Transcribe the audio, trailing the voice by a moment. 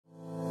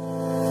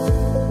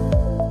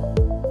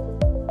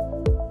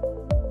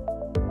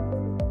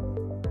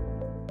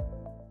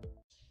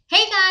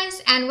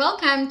and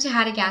welcome to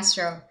How to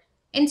Gastro.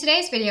 In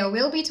today's video,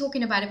 we'll be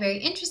talking about a very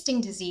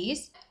interesting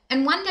disease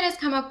and one that has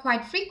come up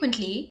quite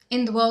frequently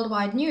in the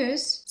worldwide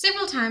news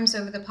several times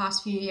over the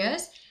past few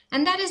years,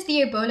 and that is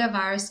the Ebola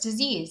virus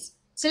disease.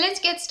 So let's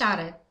get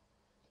started.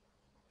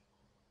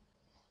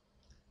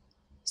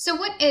 So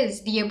what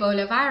is the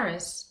Ebola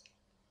virus?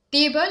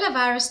 The Ebola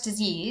virus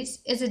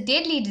disease is a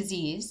deadly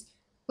disease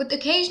with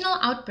occasional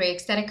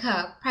outbreaks that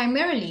occur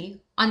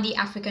primarily on the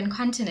African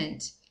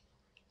continent.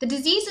 The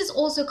disease is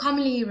also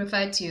commonly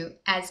referred to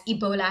as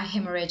Ebola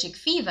hemorrhagic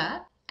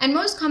fever and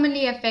most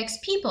commonly affects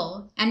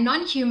people and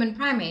non-human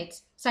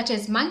primates such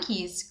as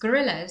monkeys,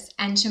 gorillas,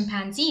 and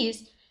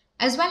chimpanzees,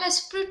 as well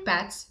as fruit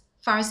bats,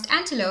 forest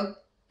antelope,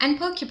 and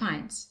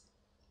porcupines.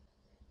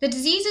 The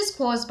disease is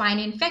caused by an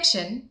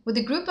infection with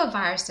a group of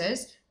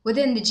viruses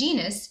within the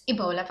genus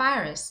Ebola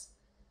virus.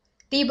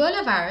 The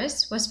Ebola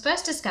virus was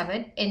first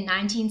discovered in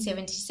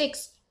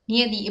 1976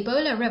 near the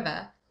Ebola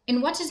River in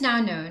what is now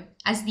known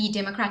as the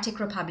Democratic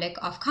Republic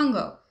of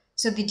Congo,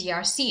 so the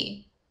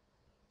DRC.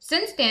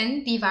 Since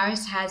then, the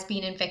virus has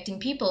been infecting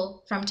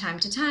people from time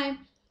to time,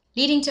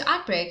 leading to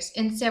outbreaks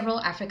in several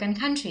African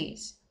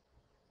countries.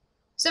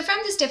 So from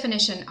this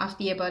definition of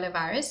the Ebola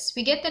virus,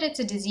 we get that it's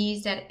a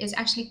disease that is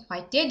actually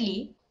quite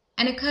deadly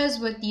and occurs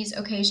with these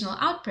occasional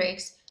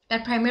outbreaks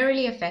that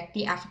primarily affect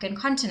the African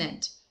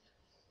continent.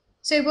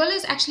 So Ebola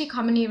is actually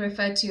commonly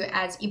referred to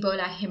as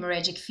Ebola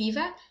hemorrhagic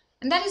fever,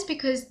 and that is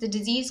because the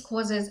disease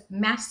causes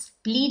mass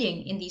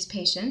bleeding in these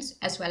patients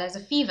as well as a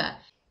fever.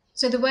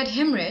 So the word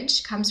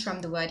hemorrhage comes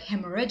from the word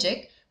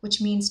hemorrhagic, which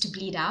means to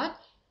bleed out,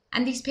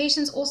 and these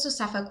patients also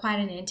suffer quite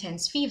an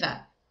intense fever.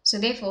 So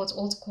therefore it's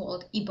also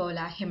called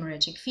Ebola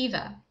hemorrhagic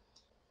fever.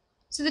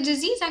 So the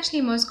disease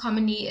actually most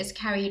commonly is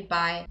carried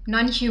by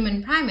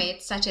non-human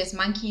primates such as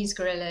monkeys,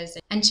 gorillas,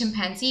 and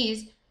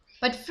chimpanzees,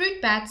 but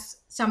fruit bats,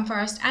 some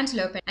forest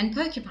antelope, and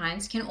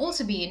porcupines can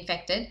also be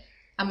infected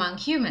among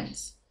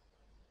humans.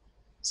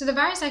 So the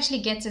virus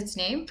actually gets its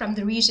name from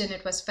the region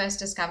it was first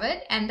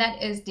discovered, and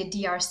that is the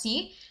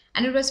DRC,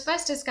 and it was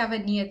first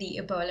discovered near the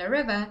Ebola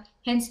River,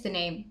 hence the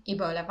name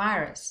Ebola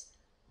virus.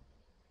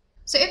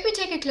 So if we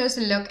take a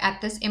closer look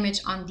at this image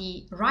on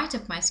the right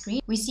of my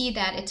screen, we see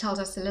that it tells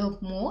us a little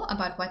more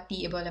about what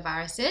the Ebola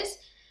virus is.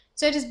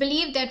 So it is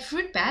believed that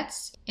fruit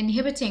bats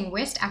inhabiting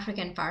West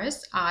African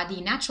forests are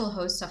the natural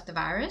hosts of the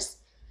virus.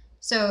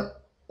 So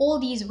all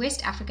these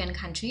West African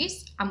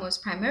countries are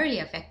most primarily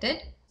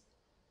affected.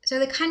 So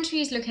the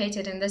countries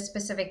located in this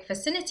specific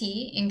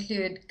vicinity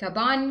include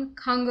Gabon,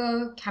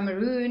 Congo,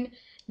 Cameroon,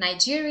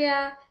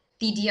 Nigeria,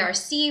 the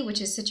DRC, which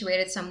is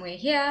situated somewhere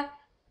here,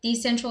 the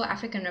Central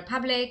African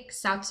Republic,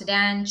 South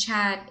Sudan,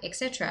 Chad,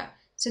 etc.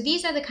 So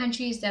these are the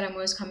countries that are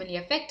most commonly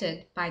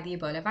affected by the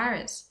Ebola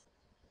virus.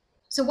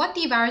 So what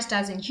the virus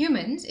does in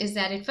humans is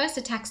that it first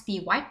attacks the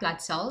white blood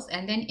cells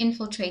and then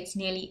infiltrates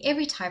nearly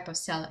every type of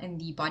cell in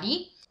the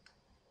body.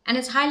 And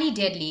it's highly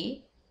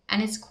deadly,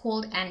 and it's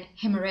called an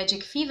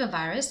hemorrhagic fever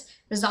virus,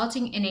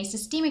 resulting in a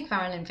systemic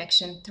viral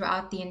infection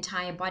throughout the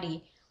entire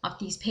body of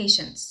these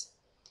patients.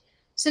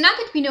 So now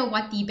that we know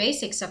what the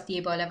basics of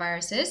the Ebola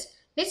virus is,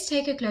 let's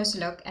take a closer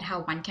look at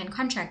how one can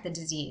contract the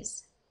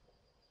disease.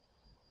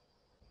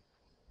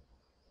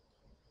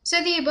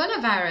 So the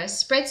Ebola virus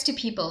spreads to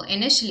people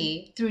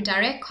initially through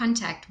direct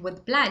contact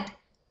with blood,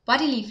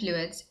 bodily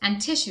fluids,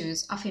 and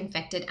tissues of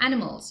infected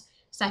animals,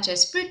 such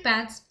as fruit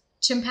bats,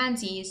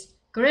 chimpanzees,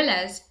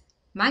 gorillas,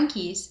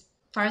 monkeys,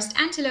 forest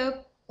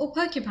antelope, or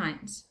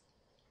porcupines.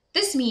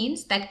 This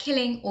means that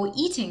killing or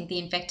eating the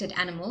infected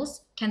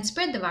animals can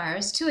spread the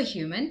virus to a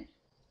human,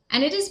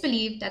 and it is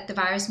believed that the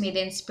virus may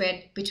then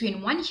spread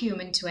between one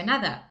human to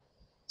another.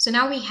 So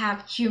now we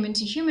have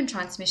human-to-human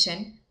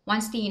transmission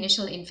once the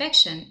initial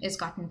infection is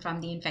gotten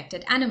from the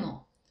infected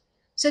animal.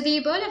 So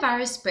the Ebola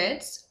virus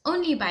spreads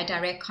only by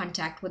direct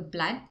contact with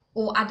blood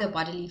or other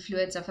bodily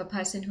fluids of a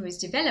person who has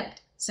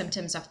developed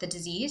symptoms of the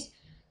disease.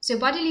 So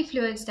bodily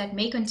fluids that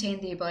may contain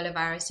the Ebola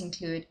virus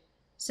include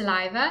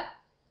saliva,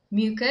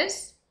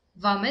 mucus,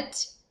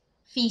 vomit,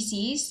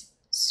 feces,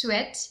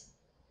 sweat,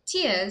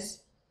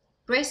 tears,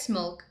 breast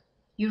milk,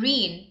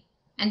 urine,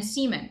 and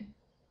semen.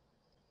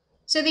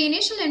 So the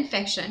initial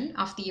infection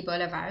of the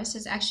Ebola virus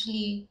is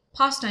actually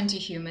passed on to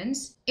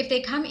humans if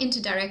they come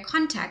into direct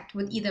contact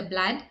with either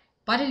blood,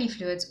 bodily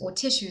fluids, or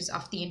tissues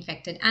of the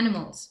infected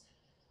animals.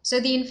 So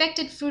the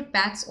infected fruit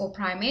bats or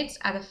primates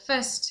are the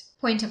first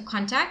point of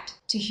contact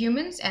to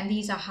humans, and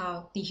these are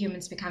how the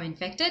humans become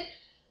infected.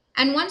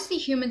 And once the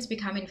humans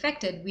become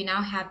infected, we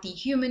now have the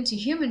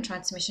human-to-human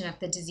transmission of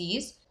the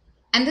disease,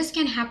 and this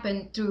can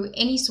happen through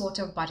any sort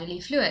of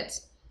bodily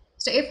fluids.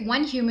 So if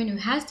one human who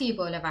has the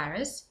Ebola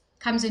virus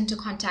comes into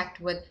contact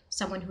with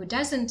someone who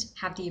doesn't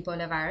have the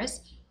Ebola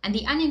virus, and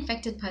the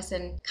uninfected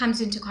person comes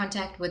into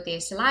contact with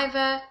their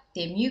saliva,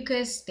 their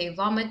mucus, their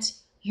vomit,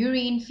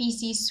 urine,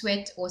 feces,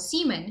 sweat, or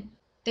semen,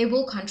 they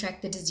will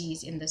contract the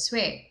disease in this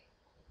way.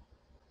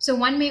 So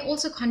one may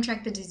also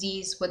contract the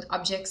disease with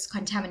objects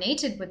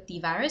contaminated with the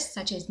virus,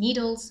 such as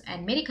needles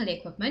and medical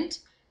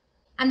equipment,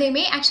 and they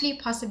may actually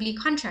possibly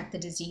contract the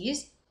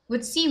disease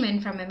with semen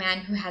from a man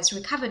who has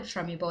recovered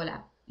from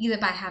Ebola. either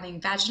by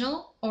having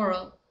vaginal,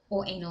 oral,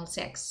 or anal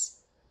sex.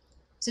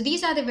 So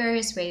these are the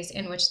various ways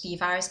in which the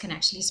virus can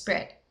actually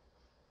spread.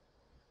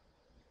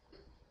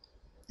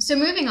 So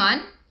moving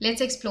on,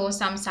 let's explore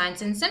some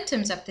signs and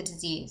symptoms of the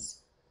disease.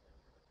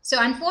 So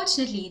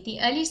unfortunately, the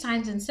early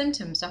signs and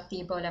symptoms of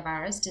the Ebola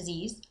virus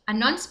disease are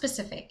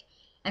non-specific,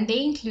 and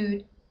they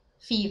include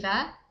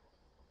fever,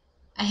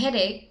 a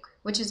headache,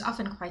 which is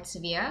often quite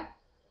severe,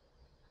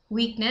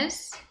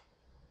 weakness,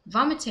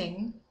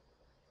 vomiting,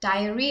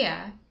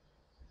 diarrhea,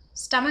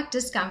 stomach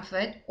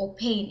discomfort or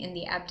pain in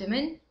the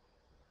abdomen,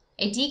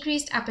 a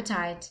decreased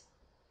appetite,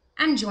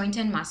 and joint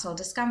and muscle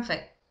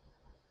discomfort.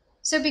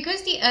 So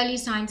because the early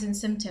signs and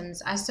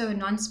symptoms are so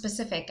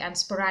non-specific and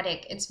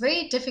sporadic, it's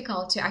very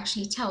difficult to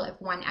actually tell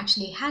if one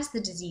actually has the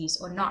disease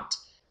or not.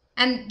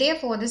 And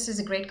therefore, this is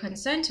a great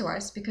concern to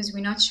us because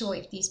we're not sure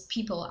if these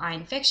people are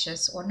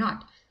infectious or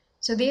not.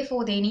 So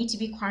therefore, they need to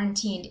be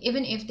quarantined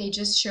even if they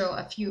just show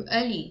a few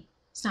early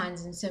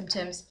signs and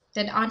symptoms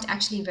that aren't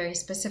actually very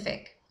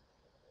specific.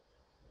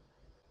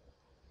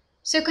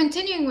 So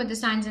continuing with the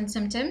signs and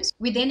symptoms,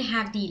 we then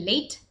have the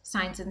late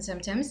signs and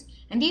symptoms,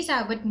 and these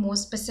are a bit more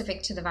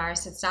specific to the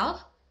virus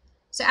itself.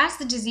 So as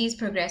the disease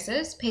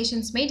progresses,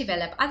 patients may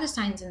develop other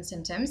signs and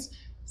symptoms,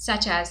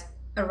 such as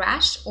a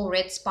rash or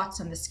red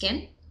spots on the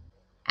skin.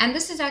 And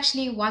this is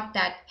actually what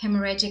that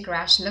hemorrhagic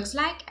rash looks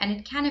like, and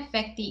it can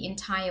affect the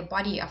entire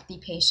body of the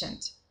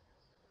patient.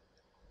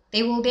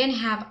 They will then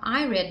have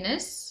eye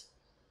redness,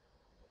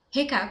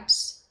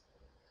 hiccups,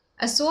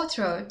 a sore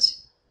throat,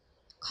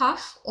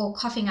 cough or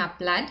coughing up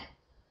blood,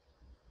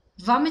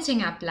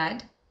 vomiting up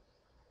blood,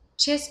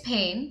 chest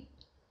pain,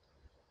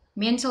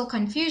 mental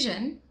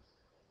confusion,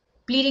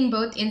 bleeding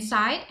both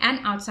inside and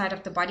outside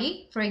of the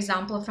body, for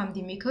example from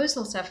the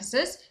mucosal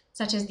surfaces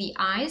such as the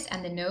eyes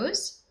and the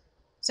nose.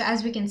 So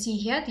as we can see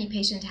here, the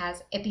patient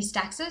has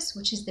epistaxis,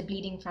 which is the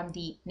bleeding from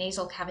the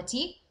nasal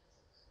cavity,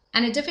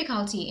 and a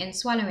difficulty in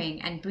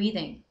swallowing and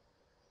breathing.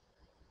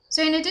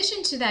 So in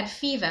addition to that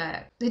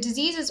fever, the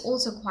disease is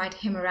also quite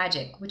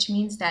hemorrhagic, which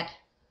means that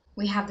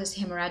we have this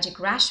hemorrhagic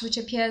rash which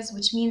appears,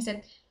 which means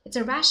that it's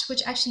a rash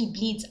which actually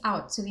bleeds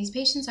out. So these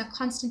patients are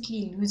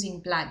constantly losing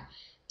blood.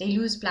 They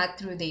lose blood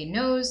through their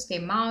nose,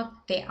 their mouth,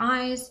 their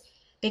eyes.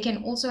 They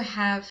can also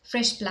have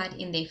fresh blood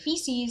in their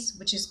feces,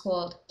 which is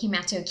called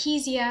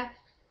hematochezia.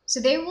 So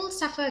they will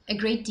suffer a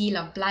great deal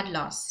of blood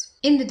loss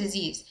in the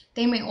disease.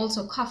 They may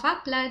also cough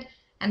up blood,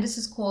 and this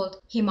is called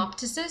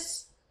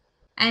hemoptysis.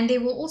 And they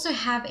will also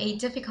have a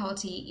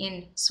difficulty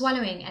in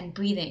swallowing and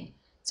breathing.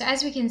 So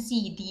as we can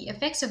see, the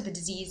effects of the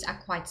disease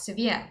are quite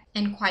severe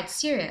and quite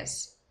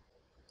serious.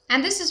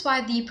 And this is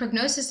why the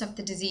prognosis of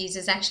the disease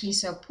is actually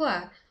so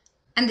poor,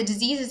 and the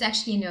disease is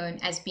actually known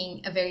as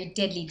being a very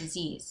deadly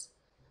disease.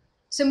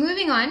 So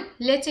moving on,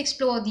 let's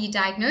explore the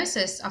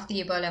diagnosis of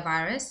the Ebola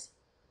virus.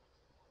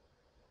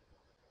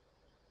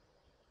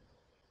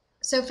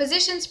 So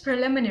physicians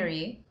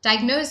preliminarily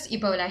diagnose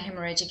Ebola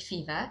hemorrhagic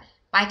fever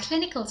by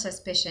clinical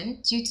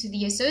suspicion due to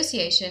the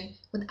association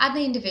with other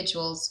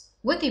individuals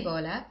with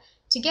Ebola,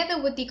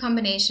 together with the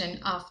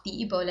combination of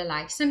the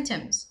Ebola-like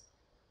symptoms.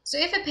 So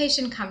if a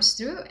patient comes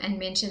through and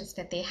mentions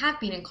that they have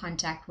been in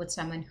contact with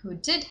someone who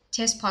did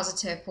test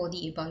positive for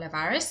the Ebola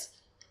virus,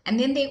 and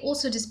then they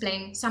also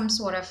displaying some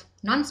sort of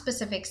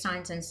non-specific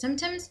signs and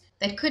symptoms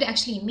that could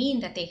actually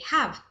mean that they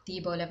have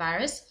the Ebola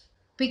virus,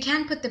 we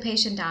can put the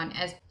patient down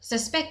as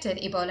suspected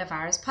Ebola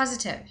virus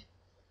positive.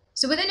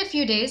 So within a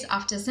few days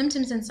after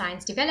symptoms and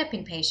signs develop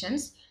in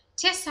patients,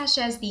 tests such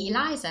as the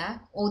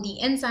ELISA or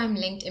the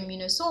enzyme-linked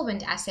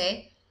immunosorbent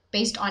assay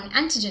based on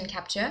antigen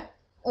capture,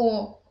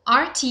 or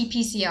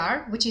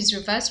RT-PCR, which is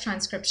reverse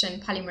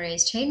transcription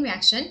polymerase chain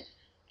reaction,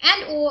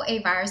 and or a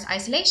virus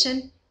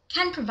isolation,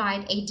 can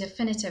provide a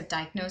definitive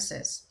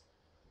diagnosis.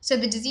 So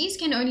the disease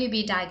can only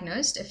be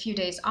diagnosed a few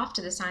days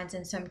after the signs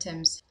and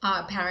symptoms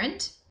are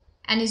apparent,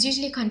 and is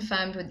usually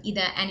confirmed with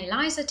either an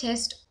ELISA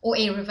test or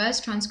a reverse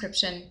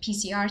transcription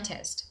PCR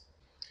test.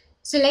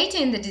 So later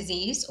in the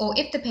disease, or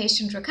if the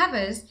patient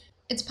recovers,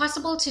 it's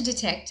possible to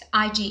detect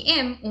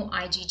IgM or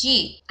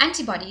IgG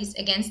antibodies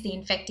against the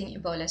infecting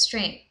Ebola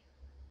strain.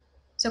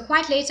 So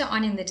quite later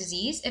on in the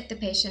disease, if the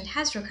patient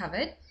has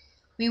recovered,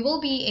 we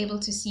will be able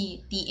to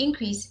see the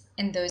increase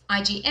in those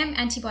IgM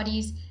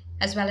antibodies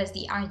as well as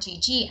the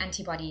IgG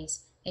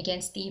antibodies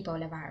against the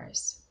Ebola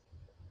virus.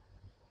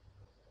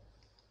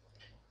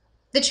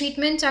 The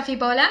treatment of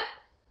Ebola.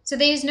 So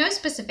there is no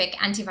specific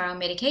antiviral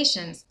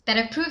medications that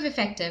have proved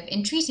effective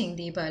in treating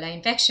the Ebola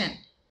infection.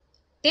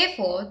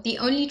 Therefore, the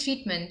only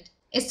treatment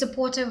is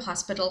supportive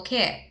hospital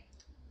care.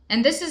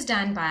 And this is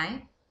done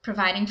by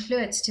providing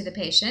fluids to the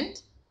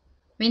patient,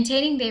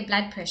 maintaining their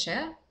blood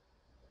pressure,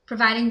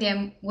 providing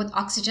them with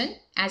oxygen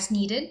as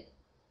needed,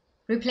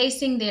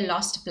 replacing their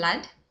lost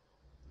blood,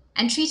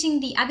 and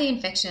treating the other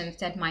infections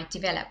that might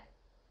develop.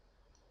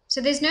 So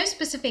there's no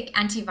specific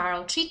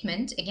antiviral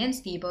treatment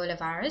against the Ebola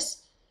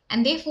virus,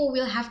 and therefore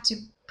we'll have to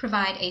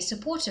provide a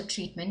supportive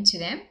treatment to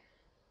them.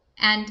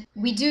 And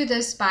we do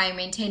this by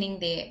maintaining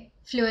their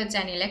fluids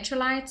and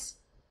electrolytes,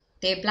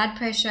 their blood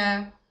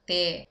pressure,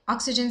 their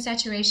oxygen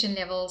saturation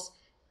levels,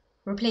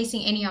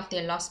 replacing any of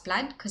their lost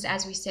blood, because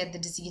as we said, the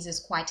disease is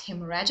quite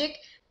hemorrhagic.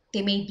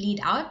 They may bleed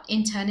out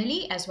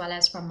internally as well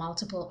as from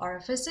multiple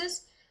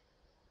orifices.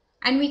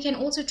 And we can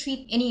also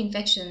treat any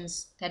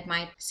infections that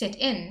might set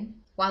in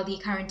while the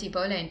current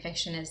Ebola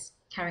infection is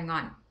carrying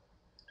on.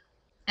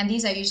 And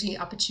these are usually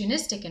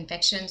opportunistic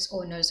infections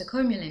or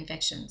nosocomial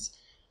infections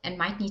and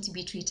might need to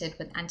be treated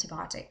with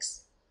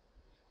antibiotics.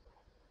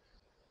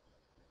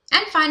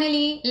 And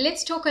finally,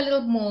 let's talk a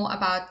little more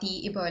about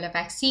the Ebola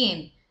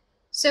vaccine.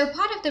 So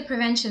part of the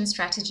prevention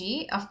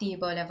strategy of the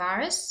Ebola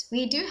virus,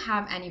 we do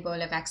have an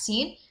Ebola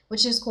vaccine,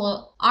 which is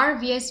called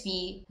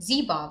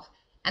RVSV-ZEBOV.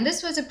 And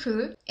this was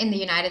approved in the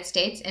United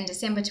States in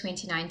December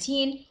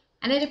 2019,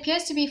 and it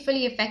appears to be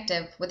fully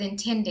effective within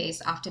 10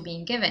 days after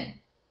being given.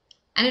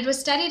 And it was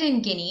studied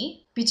in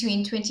Guinea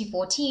between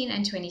 2014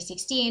 and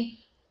 2016,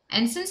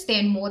 and since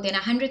then more than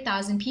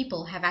 100,000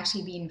 people have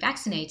actually been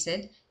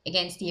vaccinated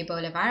against the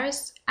Ebola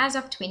virus as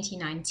of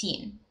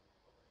 2019.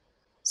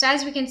 So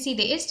as we can see,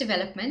 there is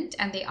development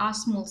and there are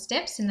small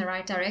steps in the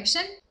right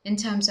direction in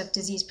terms of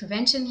disease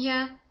prevention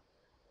here.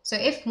 So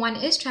if one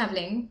is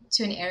traveling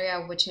to an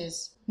area which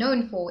is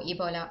known for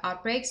Ebola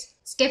outbreaks,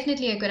 it's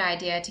definitely a good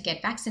idea to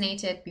get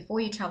vaccinated before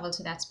you travel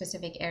to that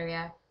specific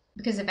area,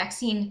 because the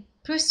vaccine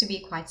proves to be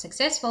quite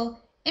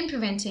successful in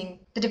preventing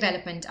the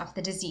development of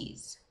the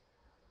disease.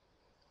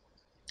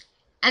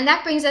 And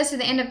that brings us to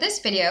the end of this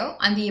video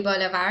on the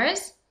Ebola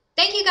virus.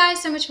 Thank you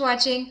guys so much for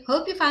watching.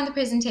 Hope you found the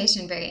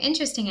presentation very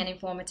interesting and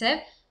informative.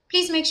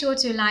 Please make sure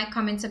to like,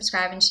 comment,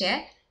 subscribe, and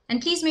share.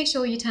 And please make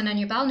sure you turn on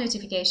your bell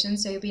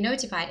notifications so you'll be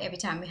notified every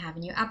time we have a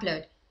new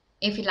upload.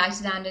 If you'd like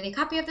to download a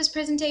copy of this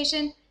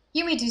presentation,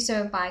 you may do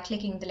so by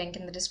clicking the link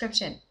in the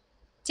description.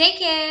 Take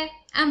care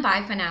and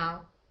bye for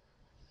now.